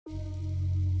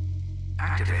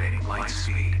Activating light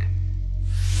speed.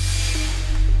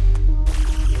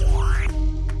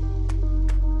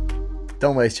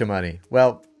 Don't waste your money.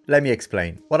 Well, let me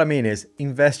explain. What I mean is,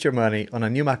 invest your money on a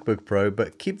new MacBook Pro,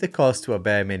 but keep the cost to a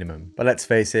bare minimum. But let's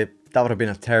face it, that would have been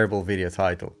a terrible video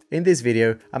title. In this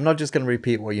video, I'm not just going to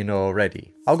repeat what you know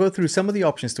already. I'll go through some of the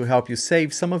options to help you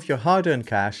save some of your hard-earned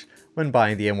cash when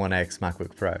buying the M1X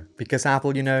MacBook Pro. Because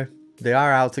Apple, you know, they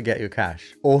are out to get your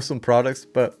cash. Awesome products,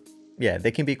 but yeah,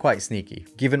 they can be quite sneaky.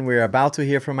 Given we're about to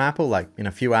hear from Apple, like in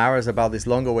a few hours, about this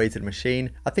long-awaited machine,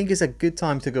 I think it's a good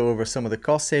time to go over some of the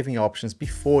cost-saving options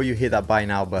before you hit that buy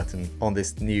now button on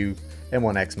this new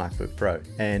M1X MacBook Pro.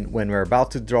 And when we're about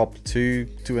to drop $2,500,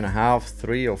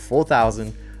 $3,000 or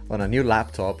 $4,000 on a new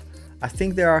laptop, I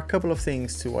think there are a couple of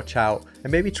things to watch out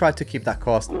and maybe try to keep that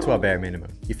cost to a bare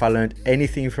minimum. If I learned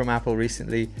anything from Apple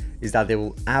recently, is that they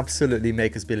will absolutely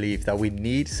make us believe that we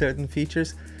need certain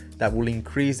features that will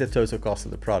increase the total cost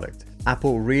of the product.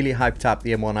 Apple really hyped up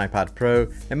the M1 iPad Pro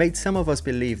and made some of us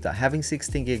believe that having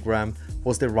 16GB RAM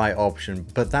was the right option,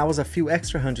 but that was a few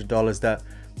extra $100 that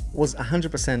was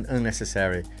 100%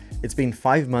 unnecessary. It's been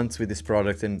 5 months with this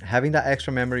product and having that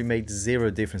extra memory made zero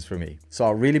difference for me. So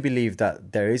I really believe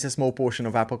that there is a small portion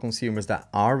of Apple consumers that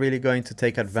are really going to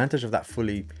take advantage of that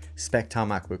fully spec'd out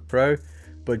MacBook Pro,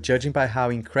 but judging by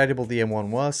how incredible the M1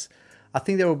 was, I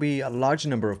think there will be a large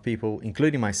number of people,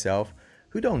 including myself,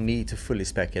 who don't need to fully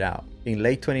spec it out. In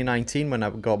late 2019, when I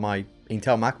got my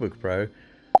Intel MacBook Pro,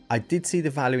 I did see the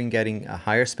value in getting a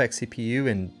higher spec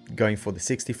CPU and going for the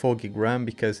 64GB RAM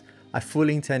because I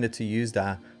fully intended to use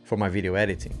that for my video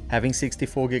editing. Having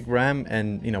 64GB RAM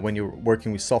and when you're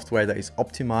working with software that is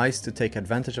optimized to take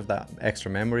advantage of that extra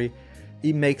memory,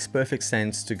 it makes perfect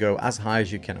sense to go as high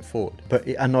as you can afford. But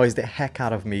it annoys the heck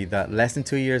out of me that less than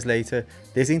 2 years later,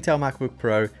 this Intel MacBook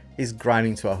Pro is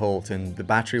grinding to a halt and the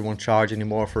battery won't charge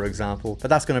anymore, for example,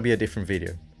 but that's going to be a different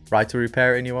video. Right to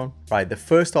repair, anyone? Right, the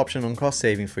first option on cost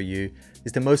saving for you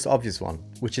is the most obvious one,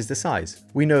 which is the size.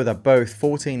 We know that both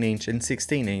 14-inch and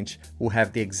 16-inch will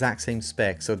have the exact same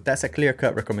spec, so that's a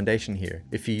clear-cut recommendation here.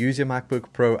 If you use your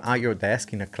MacBook Pro at your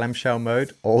desk in a clamshell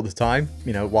mode all the time,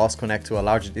 whilst connected to a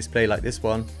larger display like this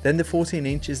one, then the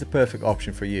 14-inch is the perfect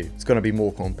option for you. It's going to be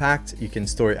more compact, you can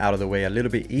store it out of the way a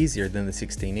little bit easier than the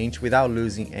 16-inch without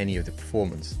losing any of the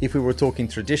performance. If we were talking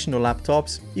traditional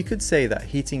laptops, you could say that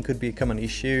heating could become an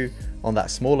issue on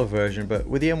that smaller version, but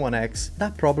with the M1X,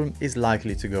 that problem is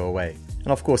likely to go away.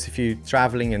 And of course, if you're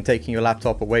traveling and taking your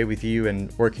laptop away with you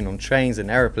and working on trains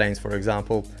and airplanes, for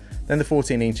example, then the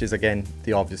 14-inch is again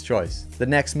the obvious choice. The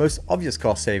next most obvious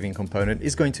cost-saving component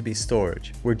is going to be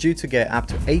storage. We're due to get up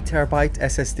to 8TB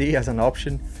SSD as an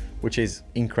option, which is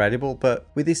incredible, but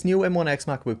with this new M1X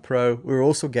MacBook Pro, we're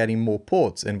also getting more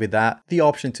ports, and with that, the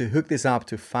option to hook this up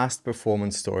to fast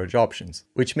performance storage options,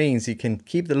 which means you can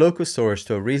keep the local storage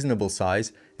to a reasonable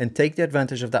size and take the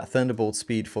advantage of that Thunderbolt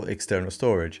speed for external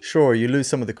storage. Sure, you lose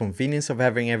some of the convenience of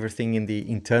having everything in the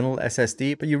internal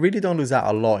SSD, but you really don't lose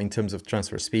out a lot in terms of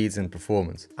transfer speeds and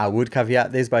performance. I would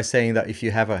caveat this by saying that if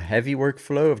you have a heavy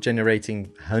workflow of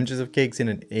generating hundreds of gigs in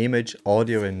an image,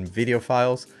 audio and video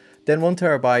files, then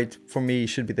 1TB for me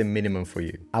should be the minimum for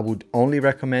you. I would only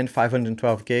recommend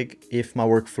 512GB if my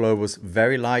workflow was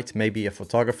very light, maybe a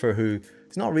photographer who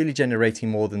is not really generating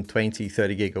more than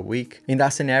 20-30GB a week. In that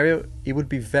scenario, it would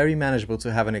be very manageable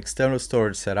to have an external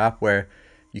storage setup where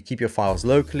you keep your files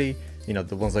locally,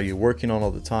 the ones that you're working on all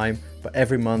the time, but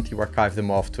every month you archive them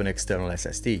off to an external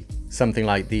SSD. Something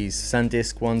like these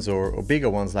SanDisk ones or bigger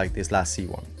ones like this last C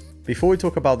one. Before we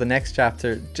talk about the next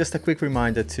chapter, just a quick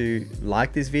reminder to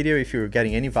like this video if you're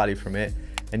getting any value from it,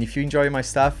 and if you enjoy my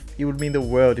stuff, it would mean the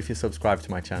world if you subscribe to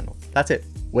my channel. That's it.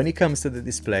 When it comes to the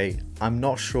display, I'm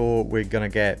not sure we're gonna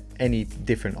get any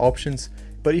different options,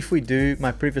 but if we do,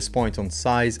 my previous point on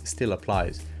size still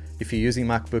applies. If you're using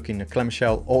MacBook in a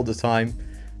clamshell all the time,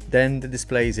 then the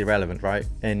display is irrelevant, right?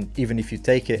 And even if you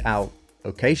take it out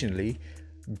occasionally,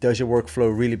 does your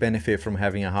workflow really benefit from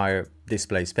having a higher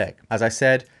display spec? As I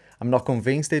said, I'm not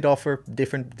convinced they'd offer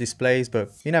different displays, but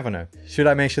you never know. Should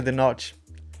I mention the notch?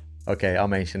 Okay, I'll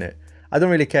mention it. I don't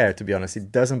really care, to be honest.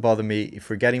 It doesn't bother me. If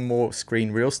we're getting more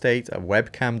screen real estate, a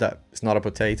webcam that's not a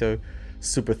potato,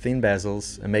 super thin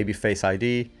bezels, and maybe Face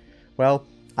ID, well,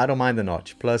 I don't mind the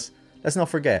notch. Plus, let's not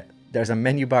forget, there's a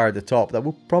menu bar at the top that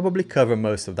will probably cover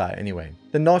most of that anyway.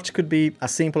 The notch could be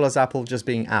as simple as Apple just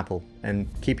being Apple and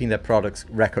keeping their products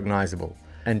recognizable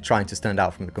and trying to stand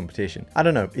out from the competition. I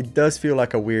don't know, it does feel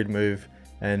like a weird move,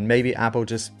 and maybe Apple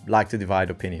just like to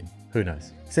divide opinion. Who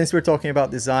knows? Since we're talking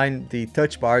about design, the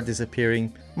touch bar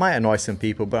disappearing might annoy some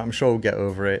people, but I'm sure we'll get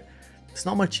over it. It's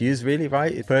not much use really,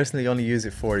 right? I personally only use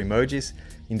it for emojis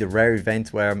in the rare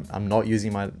event where I'm not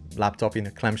using my laptop in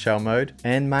a clamshell mode.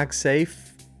 And MagSafe,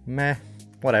 meh,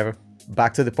 whatever.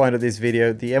 Back to the point of this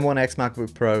video, the M1X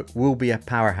MacBook Pro will be a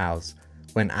powerhouse.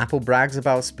 When Apple brags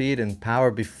about speed and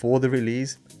power before the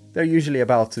release, they're usually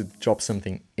about to drop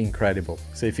something incredible.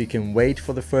 So if you can wait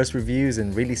for the first reviews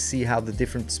and really see how the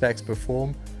different specs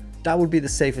perform, that would be the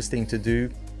safest thing to do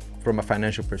from a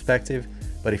financial perspective.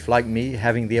 But if, like me,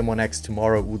 having the M1X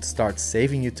tomorrow would start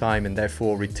saving you time and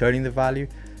therefore returning the value,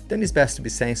 then it's best to be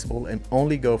sensible and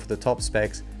only go for the top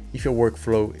specs if your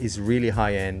workflow is really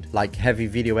high-end, like heavy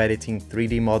video editing,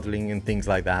 3D modeling and things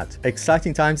like that.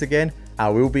 Exciting times again. I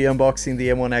will be unboxing the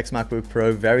M1X MacBook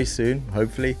Pro very soon,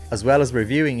 hopefully, as well as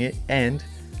reviewing it and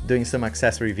doing some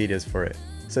accessory videos for it.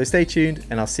 So stay tuned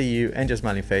and I'll see you and just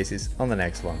smiling faces on the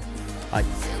next one. Bye.